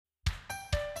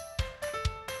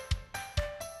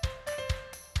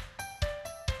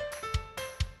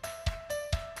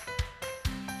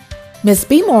Ms.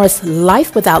 B. Moore's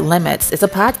Life Without Limits is a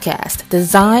podcast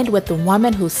designed with the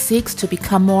woman who seeks to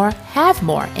become more, have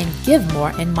more, and give more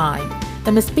in mind.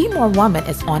 The Ms. B. Moore woman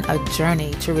is on a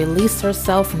journey to release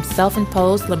herself from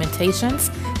self-imposed limitations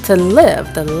to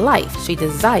live the life she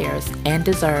desires and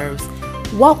deserves.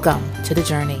 Welcome to the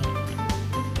journey.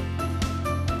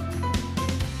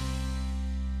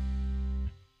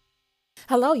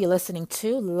 Hello, you're listening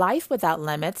to Life Without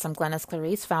Limits. I'm Glennis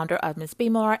Clarice, founder of Ms. B.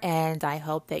 Moore, and I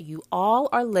hope that you all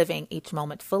are living each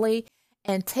moment fully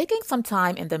and taking some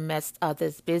time in the midst of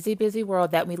this busy, busy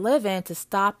world that we live in to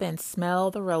stop and smell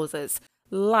the roses.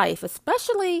 Life,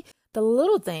 especially the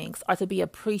little things, are to be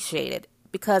appreciated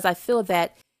because I feel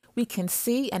that we can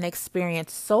see and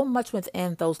experience so much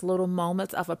within those little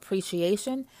moments of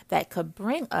appreciation that could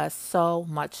bring us so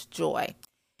much joy.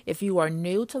 If you are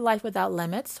new to Life Without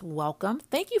Limits, welcome.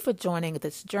 Thank you for joining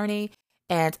this journey.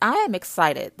 And I am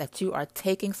excited that you are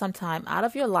taking some time out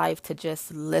of your life to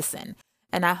just listen.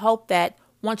 And I hope that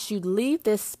once you leave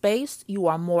this space, you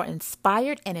are more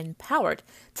inspired and empowered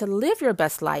to live your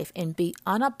best life and be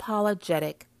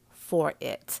unapologetic for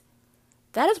it.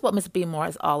 That is what Ms. B. Moore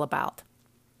is all about.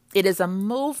 It is a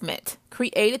movement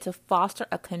created to foster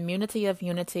a community of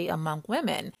unity among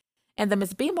women. And the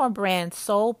Ms. B. Moore brand's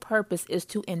sole purpose is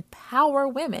to empower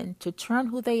women to turn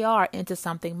who they are into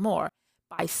something more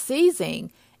by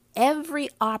seizing every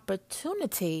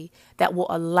opportunity that will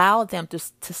allow them to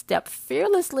step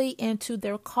fearlessly into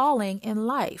their calling in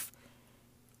life.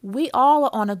 We all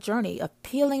are on a journey of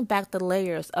peeling back the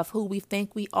layers of who we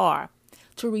think we are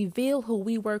to reveal who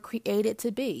we were created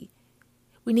to be.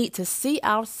 We need to see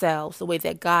ourselves the way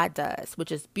that God does,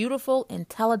 which is beautiful,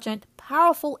 intelligent,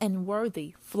 powerful, and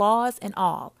worthy, flaws and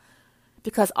all.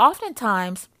 Because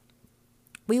oftentimes,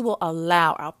 we will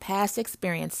allow our past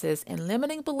experiences and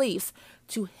limiting beliefs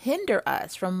to hinder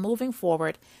us from moving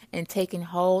forward and taking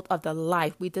hold of the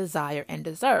life we desire and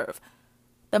deserve.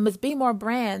 The Ms. B. Moore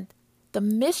brand, the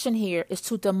mission here is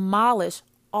to demolish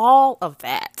all of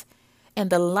that. And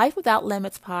the Life Without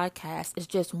Limits podcast is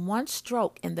just one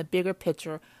stroke in the bigger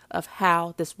picture of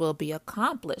how this will be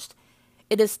accomplished.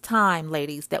 It is time,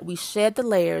 ladies, that we shed the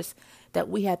layers that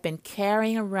we have been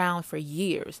carrying around for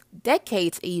years,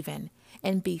 decades even,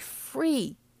 and be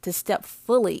free to step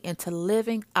fully into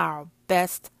living our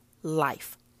best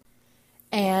life.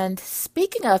 And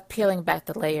speaking of peeling back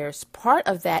the layers, part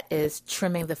of that is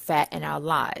trimming the fat in our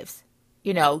lives.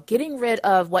 Getting rid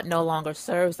of what no longer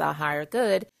serves our higher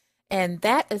good. And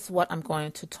that is what I'm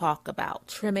going to talk about,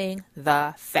 trimming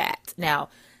the fat. Now,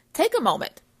 take a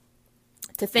moment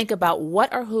to think about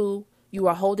what or who you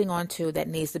are holding on to that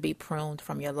needs to be pruned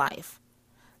from your life.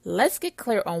 Let's get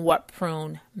clear on what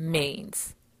prune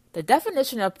means. The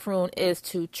definition of prune is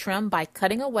to trim by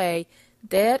cutting away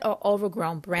dead or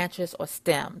overgrown branches or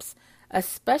stems,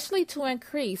 especially to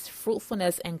increase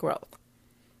fruitfulness and growth.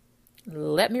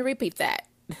 Let me repeat that.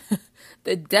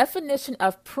 The definition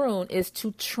of prune is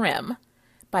to trim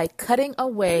by cutting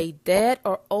away dead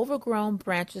or overgrown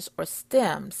branches or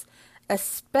stems,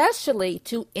 especially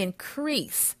to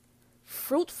increase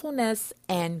fruitfulness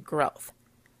and growth.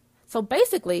 So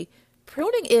basically,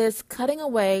 pruning is cutting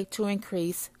away to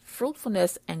increase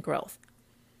fruitfulness and growth.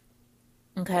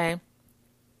 Okay?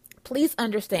 Please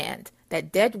understand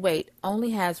that dead weight only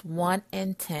has one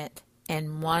intent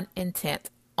and one intent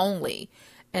only,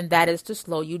 and that is to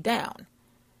slow you down.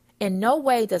 In no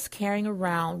way does carrying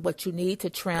around what you need to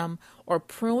trim or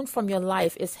prune from your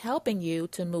life is helping you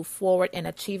to move forward in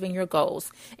achieving your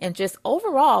goals and just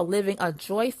overall living a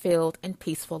joy-filled and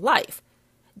peaceful life.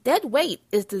 Dead weight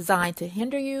is designed to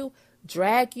hinder you,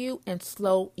 drag you, and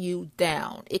slow you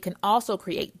down. It can also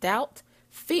create doubt,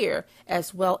 fear,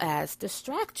 as well as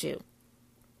distract you.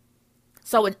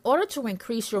 So in order to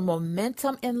increase your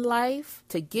momentum in life,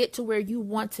 to get to where you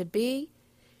want to be,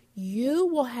 you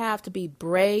will have to be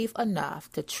brave enough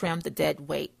to trim the dead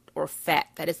weight or fat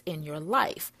that is in your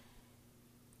life.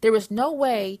 There is no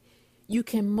way you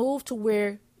can move to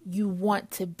where you want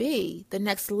to be, the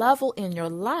next level in your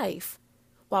life,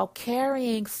 while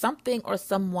carrying something or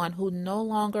someone who no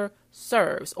longer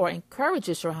serves or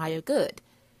encourages your higher good.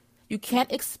 You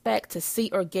can't expect to see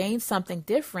or gain something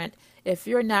different if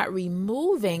you're not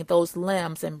removing those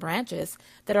limbs and branches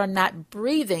that are not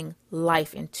breathing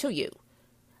life into you.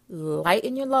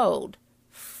 Lighten your load,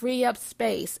 free up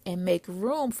space, and make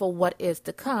room for what is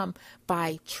to come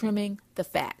by trimming the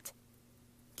fat.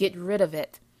 Get rid of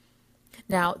it.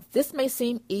 Now, this may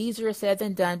seem easier said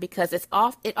than done because it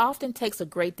often takes a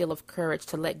great deal of courage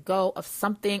to let go of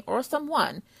something or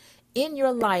someone in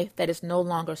your life that is no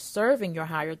longer serving your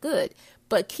higher good.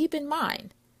 But keep in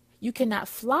mind, you cannot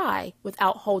fly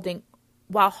without holding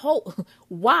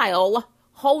while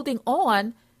holding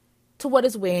on to what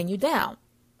is weighing you down.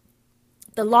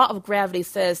 The law of gravity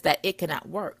says that it cannot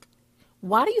work.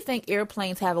 Why do you think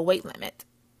airplanes have a weight limit?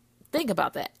 Think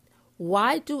about that.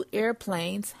 Why do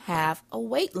airplanes have a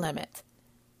weight limit?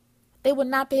 They would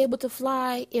not be able to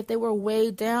fly if they were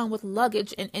weighed down with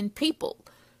luggage and people.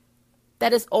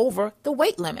 That is over the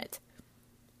weight limit.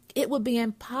 It would be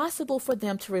impossible for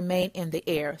them to remain in the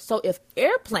air. So if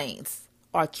airplanes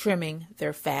are trimming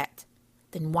their fat,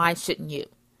 then why shouldn't you?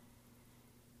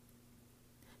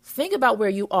 Think about where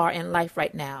you are in life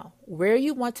right now, where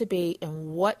you want to be, and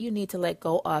what you need to let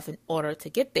go of in order to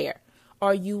get there.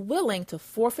 Are you willing to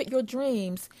forfeit your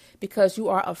dreams because you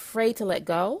are afraid to let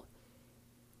go?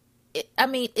 It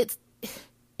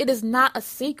is not a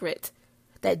secret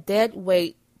that dead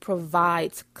weight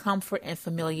provides comfort and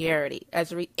familiarity.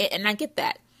 And I get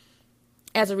that.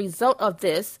 As a result of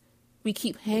this, we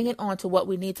keep hanging on to what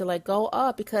we need to let go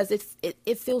of because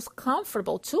it feels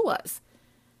comfortable to us.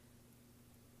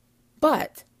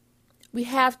 But we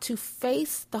have to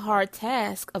face the hard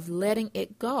task of letting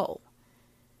it go.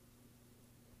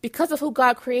 Because of who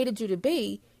God created you to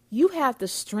be, you have the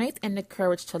strength and the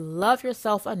courage to love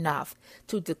yourself enough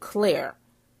to declare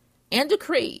and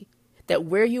decree that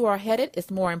where you are headed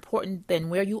is more important than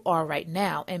where you are right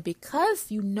now. And because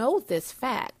you know this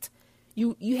fact,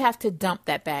 you have to dump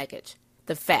that baggage,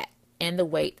 the fat and the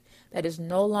weight that is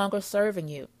no longer serving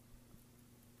you.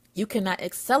 You cannot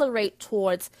accelerate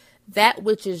towards that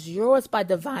which is yours by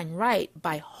divine right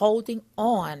by holding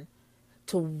on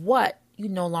to what you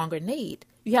no longer need.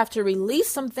 You have to release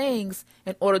some things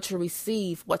in order to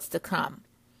receive what's to come.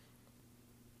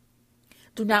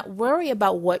 Do not worry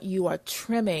about what you are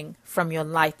trimming from your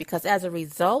life, because as a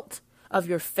result of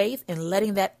your faith in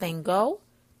letting that thing go,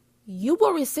 you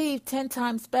will receive 10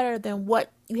 times better than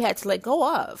what you had to let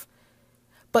go of.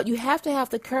 But you have to have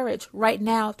the courage right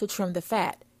now to trim the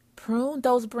fat. Prune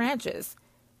those branches.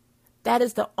 That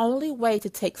is the only way to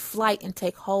take flight and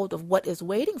take hold of what is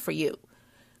waiting for you.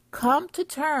 Come to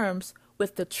terms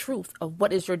with the truth of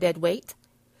what is your dead weight.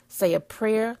 Say a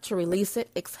prayer to release it,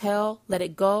 exhale, let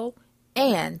it go,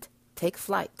 and take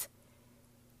flight.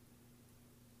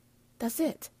 That's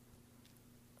it.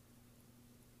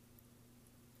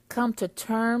 Come to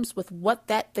terms with what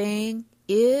that thing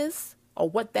is or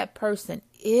what that person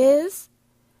is.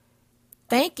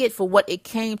 Thank it for what it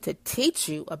came to teach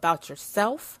you about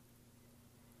yourself,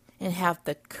 and have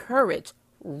the courage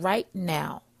right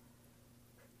now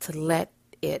to let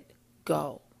it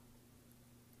go.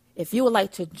 If you would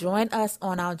like to join us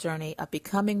on our journey of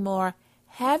becoming more,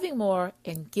 having more,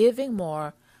 and giving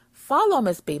more, follow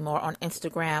Miss B More on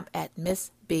Instagram at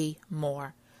Miss B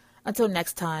More. Until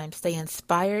next time, stay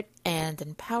inspired and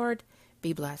empowered.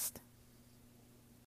 Be blessed.